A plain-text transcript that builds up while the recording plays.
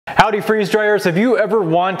Howdy freeze dryers, have you ever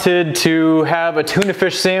wanted to have a tuna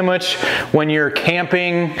fish sandwich when you're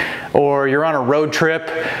camping or you're on a road trip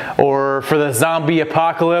or for the zombie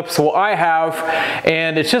apocalypse? Well, I have,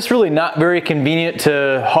 and it's just really not very convenient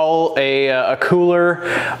to haul a cooler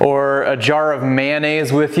or a jar of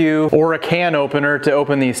mayonnaise with you or a can opener to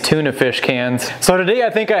open these tuna fish cans. So today I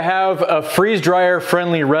think I have a freeze dryer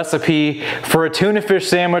friendly recipe for a tuna fish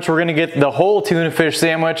sandwich. We're gonna get the whole tuna fish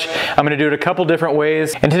sandwich. I'm gonna do it a couple different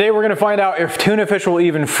ways. And today we're gonna find out if tuna fish will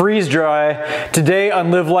even freeze dry. Today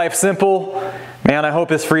on Live.Life.Simple. Man, I hope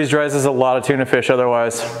this freeze dries is a lot of tuna fish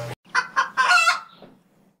otherwise.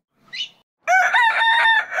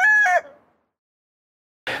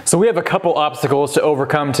 So we have a couple obstacles to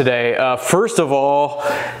overcome today. First of all,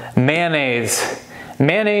 mayonnaise.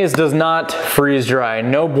 Mayonnaise does not freeze dry.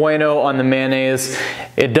 No bueno on the mayonnaise.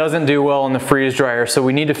 It doesn't do well in the freeze dryer, so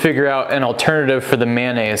we need to figure out an alternative for the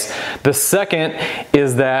mayonnaise. The second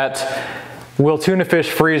is that will tuna fish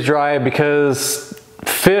freeze dry? Because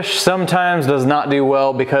fish sometimes does not do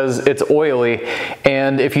well because it's oily,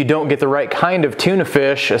 and if you don't get the right kind of tuna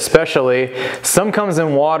fish, especially, some comes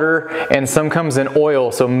in water and some comes in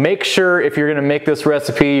oil. So make sure if you're gonna make this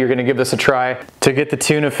recipe, you're gonna give this a try, to get the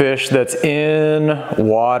tuna fish that's in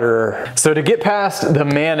water. So to get past the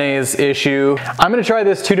mayonnaise issue, I'm gonna try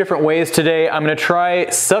this two different ways today. I'm gonna try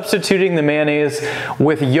substituting the mayonnaise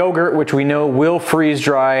with yogurt, which we know will freeze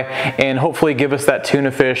dry and hopefully give us that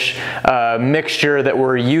tuna fish mixture that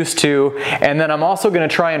we're used to. And then I'm also gonna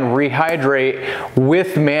try and rehydrate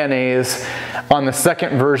with mayonnaise on the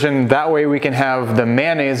second version. That way we can have the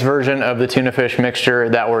mayonnaise version of the tuna fish mixture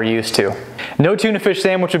that we're used to. No tuna fish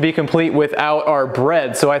sandwich would be complete without our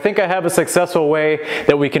bread. So I think I have a successful way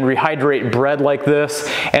that we can rehydrate bread like this.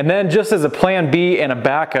 And then just as a plan B and a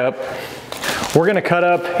backup, we're gonna cut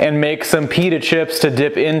up and make some pita chips to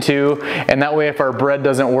dip into, and that way if our bread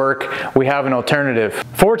doesn't work, we have an alternative.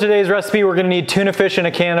 For today's recipe, we're gonna need tuna fish in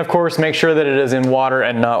a can, of course. Make sure that it is in water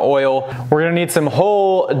and not oil. We're gonna need some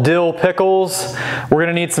whole dill pickles. We're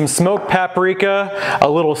gonna need some smoked paprika, a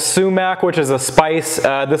little sumac, which is a spice.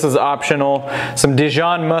 This is optional. Some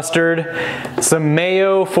Dijon mustard, some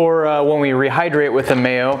mayo for when we rehydrate with the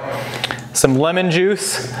mayo, some lemon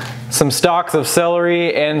juice, some stalks of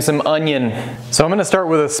celery, and some onion. So I'm gonna start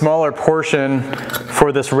with a smaller portion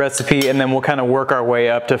for this recipe, and then we'll kind of work our way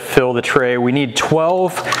up to fill the tray. We need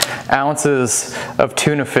 12 ounces of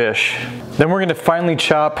tuna fish. Then we're gonna finely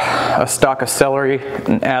chop a stalk of celery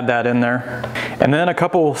and add that in there. And then a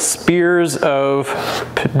couple spears of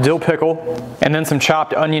dill pickle, and then some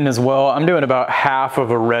chopped onion as well. I'm doing about half of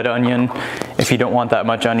a red onion. If you don't want that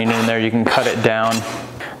much onion in there, you can cut it down.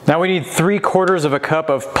 Now we need 3/4 of a cup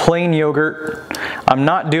of plain yogurt. I'm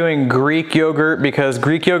not doing Greek yogurt because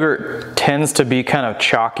Greek yogurt tends to be kind of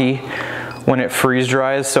chalky when it freeze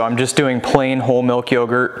dries, so I'm just doing plain whole milk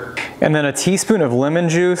yogurt. And then a teaspoon of lemon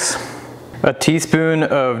juice, a teaspoon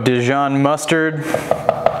of Dijon mustard,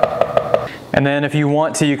 and then if you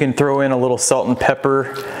want to, you can throw in a little salt and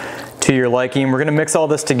pepper to your liking. We're gonna mix all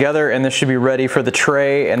this together and this should be ready for the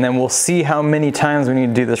tray, and then we'll see how many times we need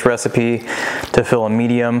to do this recipe to fill a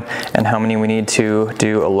medium and how many we need to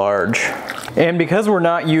do a large. And because we're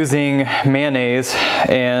not using mayonnaise,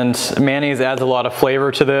 and mayonnaise adds a lot of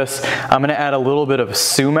flavor to this, I'm gonna add a little bit of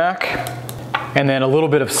sumac and then a little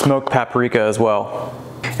bit of smoked paprika as well.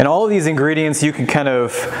 And all of these ingredients you can kind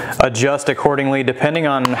of adjust accordingly depending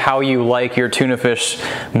on how you like your tuna fish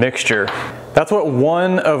mixture. That's what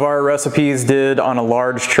one of our recipes did on a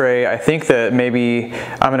large tray. I think that maybe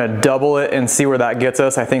I'm gonna double it and see where that gets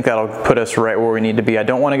us. I think that'll put us right where we need to be. I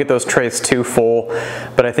don't wanna get those trays too full,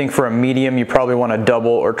 but I think for a medium, you probably wanna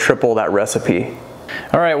double or triple that recipe.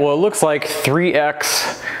 All right, well, it looks like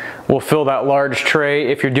 3x will fill that large tray.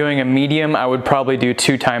 If you're doing a medium, I would probably do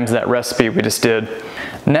 2 times that recipe we just did.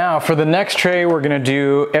 Now for the next tray, we're gonna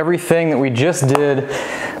do everything that we just did,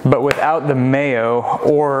 but without the mayo,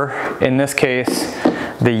 or in this case,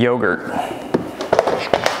 the yogurt.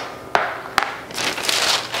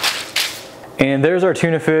 And there's our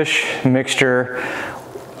tuna fish mixture.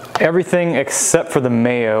 Everything except for the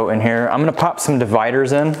mayo in here. I'm gonna pop some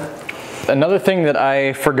dividers in. Another thing that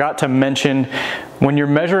I forgot to mention, when you're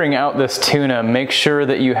measuring out this tuna, make sure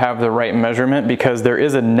that you have the right measurement, because there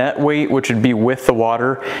is a net weight, which would be with the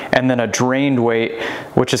water, and then a drained weight,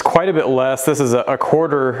 which is quite a bit less. This is a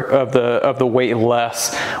quarter of the weight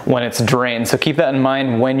less when it's drained. So keep that in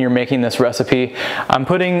mind when you're making this recipe. I'm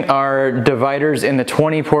putting our dividers in the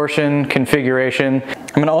 20 portion configuration.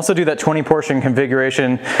 I'm gonna also do that 20 portion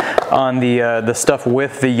configuration on the stuff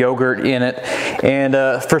with the yogurt in it.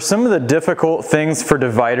 And for some of the difficult things for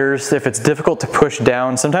dividers, if it's difficult to push push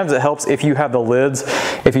down. Sometimes it helps if you have the lids.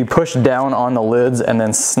 If you push down on the lids and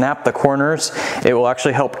then snap the corners, it will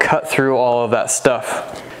actually help cut through all of that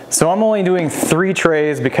stuff. So I'm only doing 3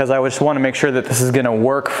 trays because I just want to make sure that this is going to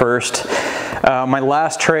work first. My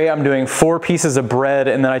last tray, I'm doing 4 pieces of bread,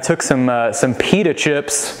 and then I took some pita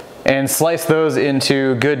chips and slice those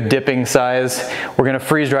into good dipping size. We're gonna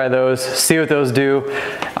freeze dry those, see what those do.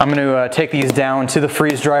 I'm gonna take these down to the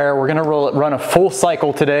freeze dryer. We're gonna run a full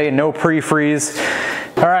cycle today, no pre-freeze.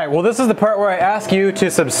 All right, well, this is the part where I ask you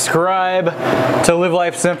to subscribe to Live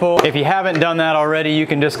Life Simple. If you haven't done that already, you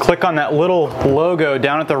can just click on that little logo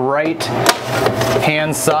down at the right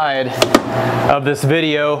hand side of this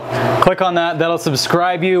video. Click on that, that'll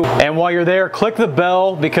subscribe you. And while you're there, click the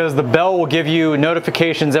bell, because the bell will give you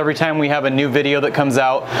notifications every time we have a new video that comes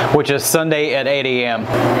out, which is Sunday at 8 a.m.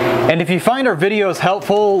 And if you find our videos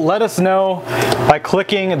helpful, let us know by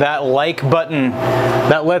clicking that like button.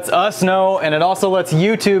 That lets us know, and it also lets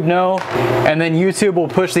YouTube know, and then YouTube will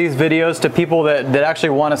push these videos to people that actually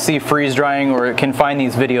want to see freeze drying or can find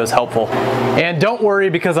these videos helpful. And don't worry,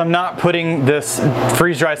 because I'm not putting this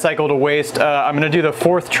freeze dry cycle to waste. I'm going to do the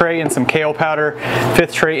 4th tray in some kale powder,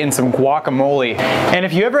 5th tray in some guacamole. And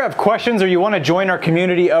if you ever have questions or you want to join our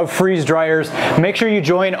community of freeze dryers, make sure you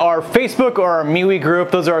join our Facebook or our MeWe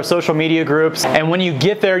group. Those are our social media groups. And when you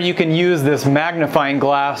get there, you can use this magnifying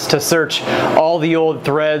glass to search all the old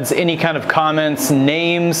threads, any kind of comments,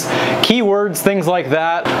 names, keywords, things like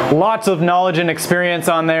that. Lots of knowledge and experience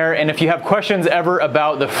on there. And if you have questions ever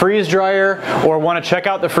about the freeze dryer or want to check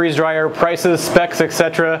out the freeze dryer, prices, specs,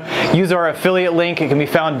 etc., use our affiliate link. It can be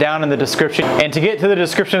found down in the description. And to get to the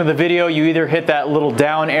description of the video, you either hit that little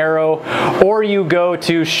down arrow or you go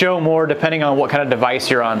to show more, depending on what kind of device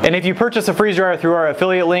you're on. And if you purchase a freeze dryer through our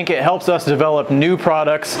affiliate link, it helps us develop new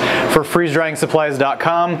products for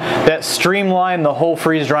freezedryingsupplies.com that streamline the whole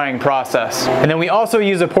freeze drying process. And then we also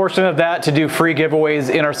use a portion of that to do free giveaways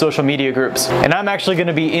in our social media groups. And I'm actually going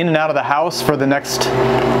to be in and out of the house for the next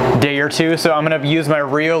day or two, so I'm going to use my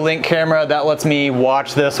Rio Link camera. That lets me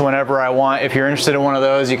watch this whenever I want. If you're interested in one of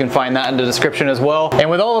those, you can find that in the description as well. And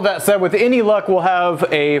with all of that said, with any luck, we'll have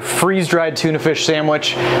a freeze-dried tuna fish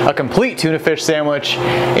sandwich, a complete tuna fish sandwich,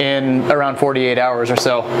 in around 48 hours or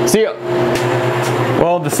so. See ya!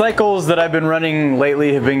 Well, the cycles that I've been running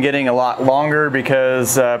lately have been getting a lot longer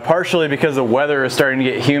because partially because the weather is starting to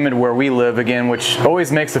get humid where we live again, which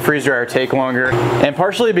always makes the freeze dryer take longer, and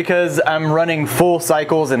partially because I'm running full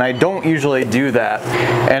cycles and I don't usually do that.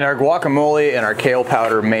 And our guacamole and our kale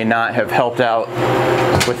powder may not have helped out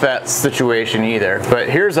with that situation either. But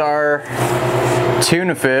here's our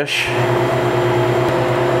tuna fish.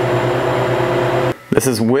 This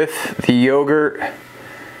is with the yogurt.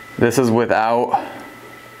 This is without.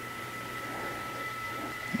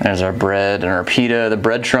 There's our bread and our pita. The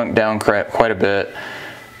bread shrunk down quite a bit.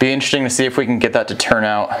 Be interesting to see if we can get that to turn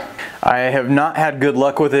out. I have not had good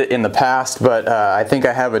luck with it in the past, but I think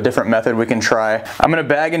I have a different method we can try. I'm gonna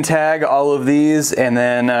bag and tag all of these and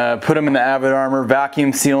then put them in the Avid Armor,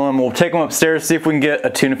 vacuum seal them. We'll take them upstairs, see if we can get a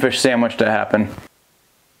tuna fish sandwich to happen.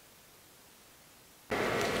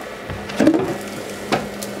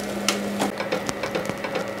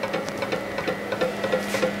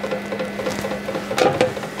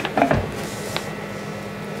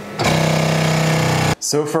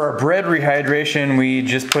 So for our bread rehydration, we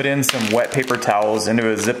just put in some wet paper towels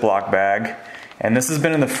into a Ziploc bag. And this has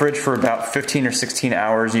been in the fridge for about 15 or 16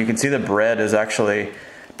 hours. You can see the bread is actually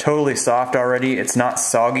totally soft already. It's not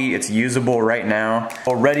soggy, it's usable right now.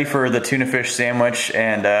 We're ready for the tuna fish sandwich,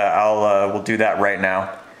 and we'll do that right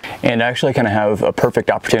now. And I actually kind of have a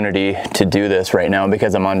perfect opportunity to do this right now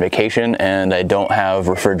because I'm on vacation and I don't have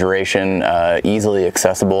refrigeration easily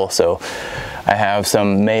accessible. So I have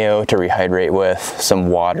some mayo to rehydrate with, some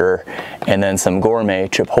water, and then some gourmet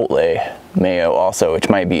chipotle mayo also, which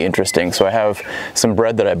might be interesting. So I have some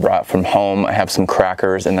bread that I brought from home, I have some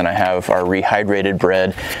crackers, and then I have our rehydrated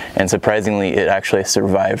bread, and surprisingly it actually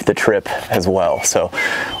survived the trip as well. So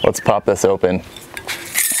let's pop this open.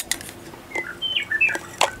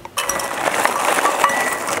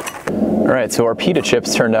 Alright, so our pita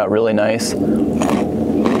chips turned out really nice.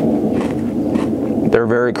 They're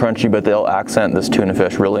very crunchy, but they'll accent this tuna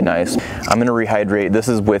fish really nice. I'm gonna rehydrate. This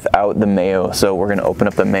is without the mayo, so we're gonna open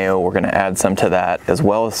up the mayo. We're gonna add some to that, as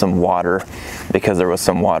well as some water, because there was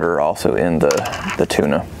some water also in the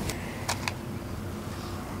tuna.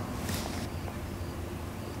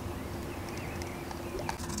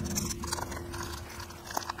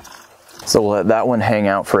 So we'll let that one hang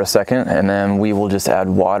out for a second, and then we will just add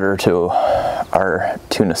water to our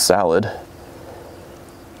tuna salad.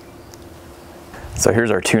 So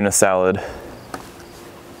here's our tuna salad.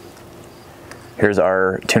 Here's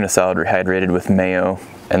our tuna salad rehydrated with mayo.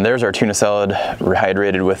 And there's our tuna salad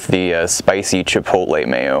rehydrated with the spicy chipotle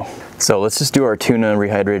mayo. So let's just do our tuna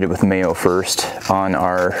rehydrated with mayo first on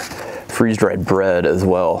our freeze-dried bread as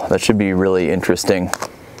well. That should be really interesting.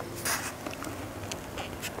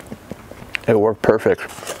 It worked perfect.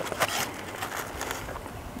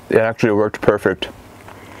 It actually worked perfect.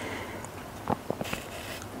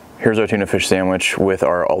 Here's our tuna fish sandwich with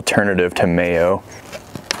our alternative to mayo.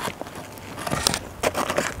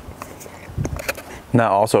 That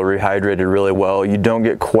also rehydrated really well. You don't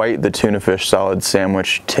get quite the tuna fish salad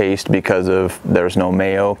sandwich taste because there's no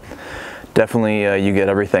mayo. Definitely you get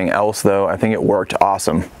everything else though. I think it worked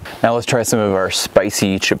awesome. Now let's try some of our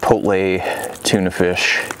spicy chipotle tuna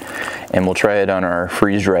fish, and we'll try it on our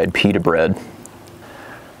freeze-dried pita bread.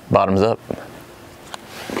 Bottoms up.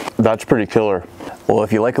 That's pretty killer. Well,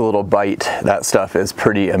 if you like a little bite, that stuff is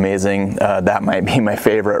pretty amazing. That might be my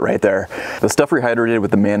favorite right there. The stuff rehydrated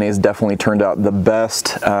with the mayonnaise definitely turned out the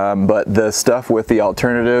best, but the stuff with the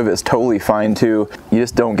alternative is totally fine too. You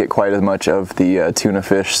just don't get quite as much of the tuna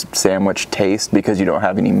fish sandwich taste because you don't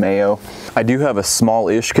have any mayo. I do have a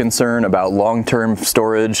small-ish concern about long-term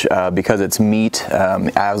storage because it's meat,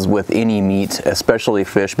 as with any meat, especially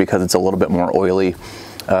fish, because it's a little bit more oily.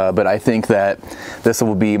 But I think that this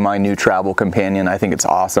will be my new travel companion. I think it's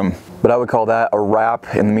awesome. But I would call that a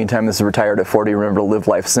wrap. In the meantime, this is Retired at 40. Remember to live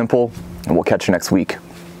life simple, and we'll catch you next week.